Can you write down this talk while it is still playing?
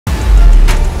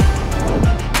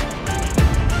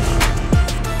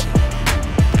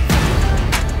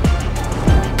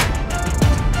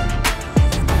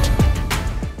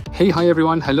Hi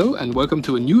everyone, hello and welcome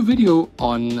to a new video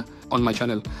on my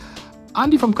channel.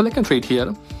 Andy from CollectnTrade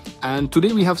here, and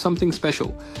today we have something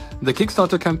special. The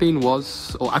Kickstarter campaign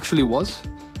was,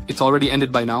 it's already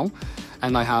ended by now,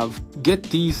 and I have get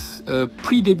these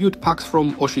pre-debut packs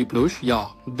from Oshi Push. Yeah,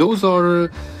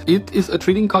 it is a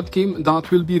trading card game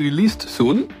that will be released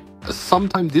soon,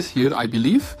 sometime this year I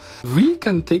believe. We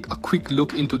can take a quick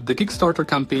look into the Kickstarter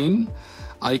campaign.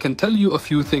 I can tell you a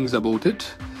few things about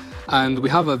it. And we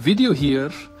have a video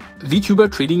here,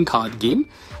 VTuber trading card game.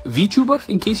 VTuber,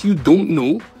 in case you don't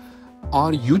know,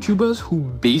 are YouTubers who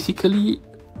basically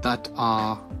that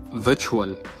are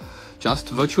virtual. Just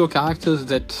virtual characters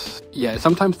that, yeah,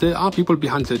 sometimes there are people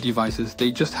behind their devices. They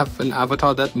just have an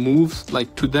avatar that moves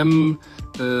like to them.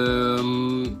 There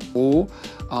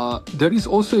is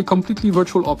also a completely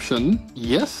virtual option.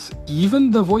 Yes,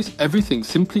 even the voice,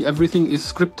 simply everything is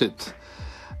scripted.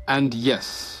 And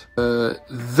yes.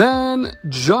 Then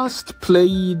just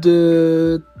played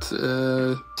it.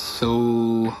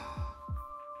 So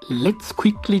let's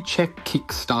quickly check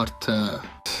Kickstarter.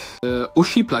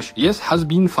 Oshi Push, yes, has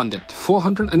been funded.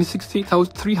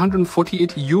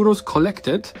 468,348 euros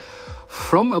collected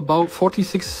from about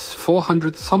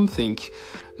 46,400 something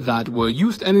that were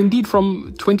used, and indeed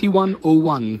from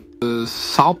 2101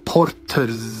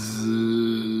 supporters.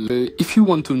 If you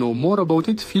want to know more about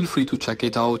it, feel free to check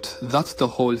it out. That's the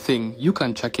whole thing. You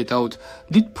can check it out.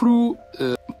 The Pro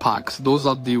packs, those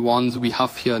are the ones we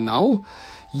have here now.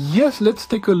 Yes, let's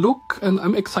take a look, and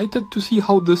I'm excited to see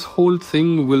how this whole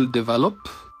thing will develop.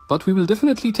 But we will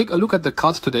definitely take a look at the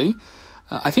cards today.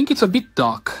 I think it's a bit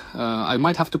dark. I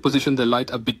might have to position the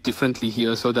light a bit differently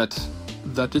here so that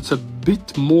it's a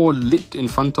bit more lit in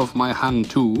front of my hand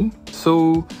too.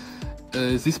 So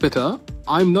is this better?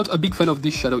 I'm not a big fan of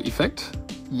this shadow effect.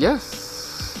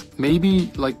 Yes, maybe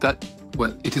like that.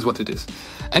 Well, it is what it is.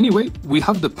 Anyway, we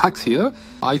have the packs here.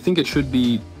 I think it should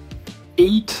be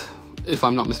 8, if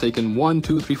I'm not mistaken. 1,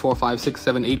 2, 3, 4, 5, 6,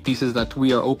 7, 8 pieces that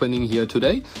we are opening here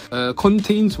today.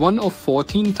 Contains one of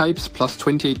 14 types plus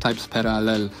 28 types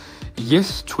parallel.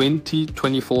 Yes, 20,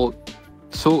 24.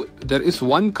 So there is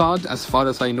one card, as far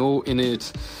as I know, in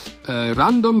it.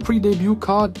 Random pre-debut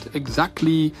card,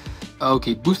 exactly.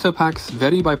 Okay, booster packs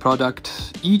vary by product.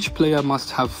 Each player must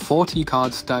have 40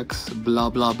 card stacks, blah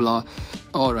blah blah.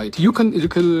 Alright, you can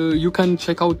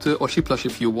check out Oshi Push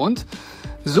if you want.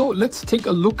 So let's take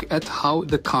a look at how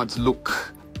the cards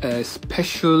look.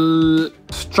 Special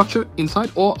structure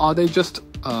inside, or are they just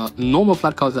normal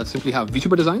flat cards that simply have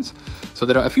VTuber designs? So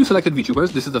there are a few selected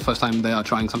VTubers. This is the first time they are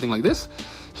trying something like this.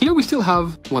 Here we still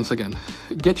have, once again,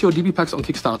 get your DB packs on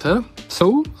Kickstarter.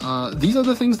 So these are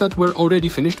the things that were already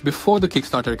finished before the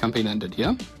Kickstarter campaign ended,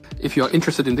 yeah? If you are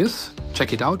interested in this,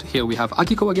 check it out. Here we have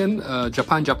Akiko again,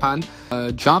 Japan.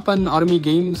 Japan Army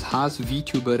Games has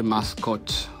VTuber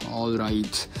mascot. All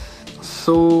right.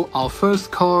 So our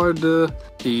first card, the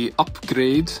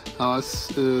upgrade, has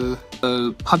to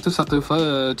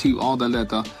all the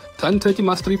letter. 1030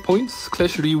 mastery points,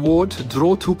 clash reward,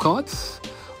 draw 2 cards.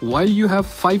 While you have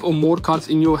 5 or more cards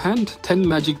in your hand, 10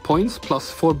 magic points plus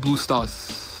 4 blue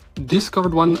stars.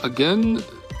 Discard 1 again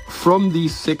from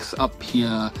these 6 up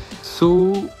here.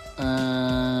 So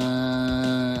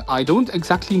I don't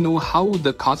exactly know how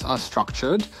the cards are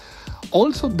structured.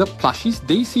 Also, the plushies,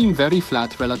 they seem very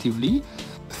flat, relatively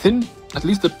thin. At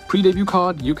least the pre-debut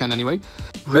card, you can anyway.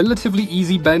 Relatively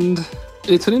easy bend.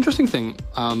 It's an interesting thing.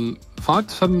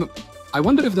 I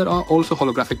wonder if there are also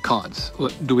holographic cards.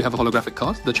 Do we have a holographic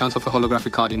card? The chance of a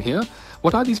holographic card in here.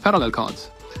 What are these parallel cards?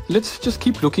 Let's just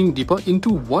keep looking deeper into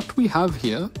what we have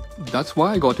here. That's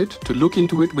why I got it, to look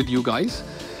into it with you guys.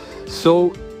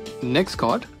 So next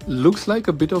card looks like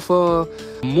a bit of a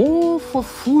more for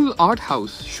full art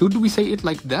house. Should we say it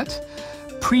like that?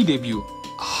 Pre-debut.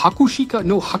 Hakushika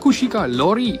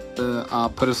Lori, a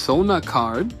persona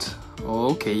card.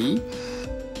 Okay.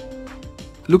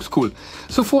 Looks cool.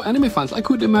 So for anime fans, I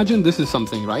could imagine this is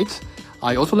something, right?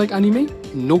 I also like anime,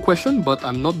 no question, but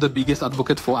I'm not the biggest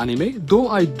advocate for anime, though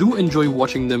I do enjoy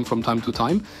watching them from time to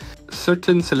time.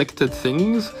 Certain selected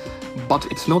things, but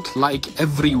it's not like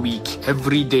every week,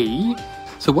 every day.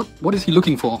 So what is he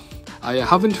looking for? I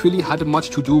haven't really had much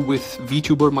to do with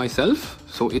VTuber myself,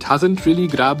 so it hasn't really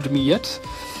grabbed me yet.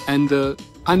 And the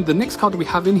next card we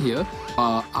have in here,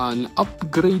 an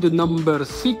upgrade number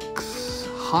 6.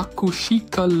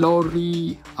 Hakushika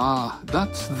Lori.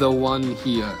 That's the one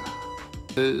here.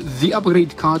 The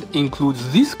upgrade card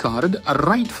includes this card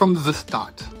right from the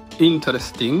start.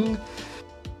 Interesting.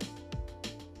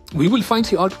 We will find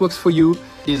the artworks for you.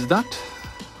 Is that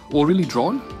already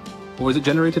drawn? Or is it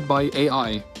generated by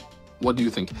AI? What do you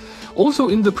think? Also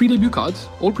in the pre-debut cards,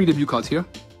 all pre-debut cards here,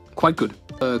 quite good.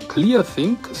 Clear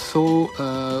thing. So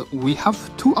we have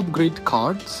 2 upgrade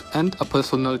cards and a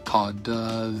personal card.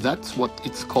 That's what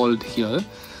it's called here.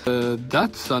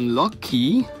 That's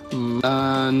unlucky,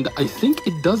 and I think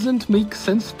it doesn't make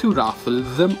sense to raffle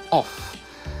them off.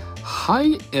 Hi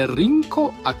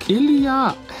Erinko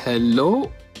Akelia,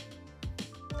 hello.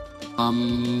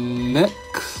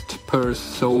 Next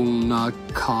persona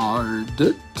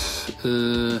card.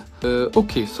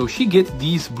 Okay, so she gets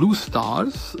these blue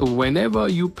stars whenever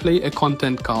you play a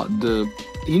content card.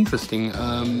 Interesting.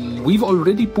 We've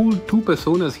already pulled 2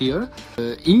 personas here.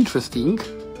 Interesting.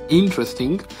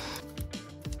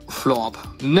 Flop.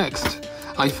 Next,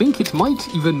 I think it might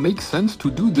even make sense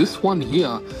to do this one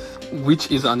here,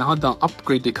 which is another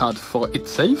upgraded card for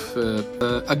itself.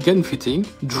 Again fitting,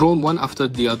 drawn one after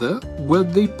the other. Were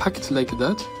they packed like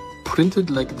that? Printed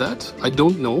like that? I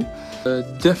don't know.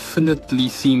 Definitely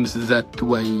seems that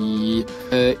way.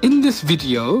 In this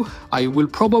video, I will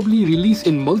probably release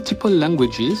in multiple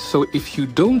languages, so if you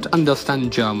don't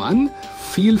understand German,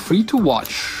 feel free to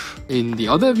watch. In the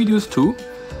other videos too.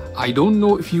 I don't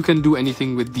know if you can do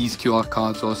anything with these QR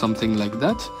cards or something like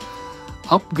that.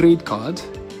 Upgrade card.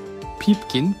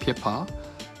 Piepkin, Piepa.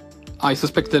 I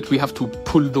suspect that we have to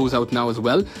pull those out now as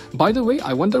well. By the way,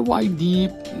 I wonder why the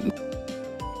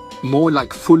more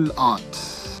like full art.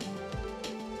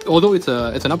 Although it's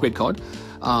an upgrade card.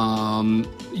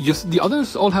 Yes, the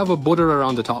others all have a border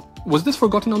around the top. Was this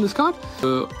forgotten on this card?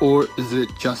 Or is it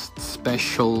just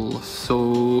special?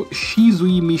 So,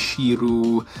 Shizui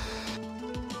Mishiru.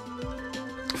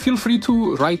 Feel free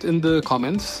to write in the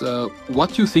comments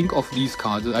what you think of these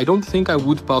cards. I don't think I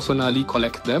would personally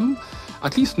collect them.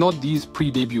 At least not these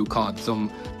pre-debut cards.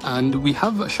 And we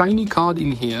have a shiny card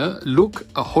in here. Look,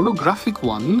 a holographic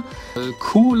one.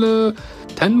 Cool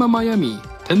Tenma Miami.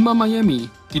 Tenma Miami.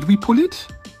 Did we pull it?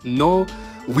 No.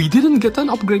 We didn't get an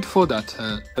upgrade for that.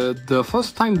 The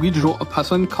first time we draw a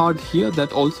person card here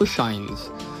that also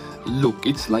shines. Look,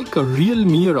 it's like a real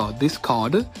mirror, this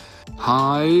card.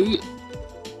 Hi.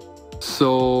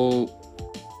 So,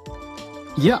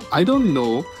 yeah, I don't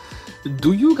know.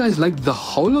 Do you guys like the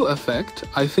holo effect?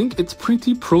 I think it's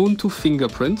pretty prone to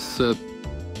fingerprints.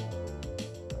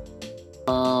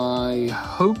 I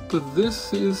hope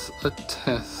this is a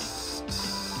test.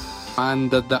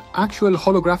 And that the actual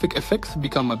holographic effects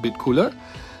become a bit cooler.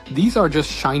 These are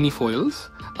just shiny foils,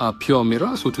 pure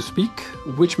mirror, so to speak,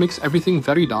 which makes everything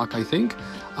very dark, I think.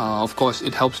 Of course,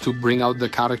 it helps to bring out the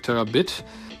character a bit,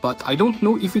 but I don't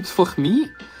know if it's for me.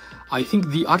 I think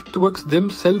the artworks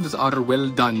themselves are well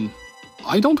done.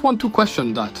 I don't want to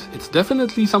question that. It's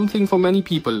definitely something for many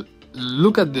people.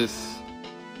 Look at this.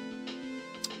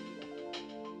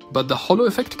 But the holo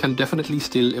effect can definitely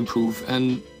still improve,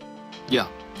 and yeah.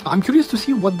 I'm curious to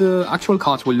see what the actual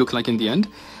cards will look like in the end.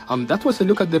 That was a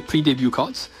look at the pre-debut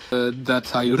cards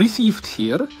that I received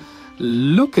here.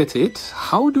 Look at it.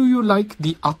 How do you like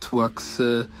the artworks?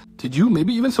 Did you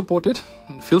maybe even support it?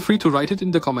 Feel free to write it in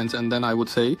the comments, and then I would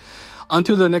say,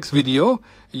 until the next video,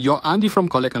 you're Andy from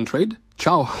CollectnTrade.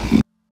 Ciao.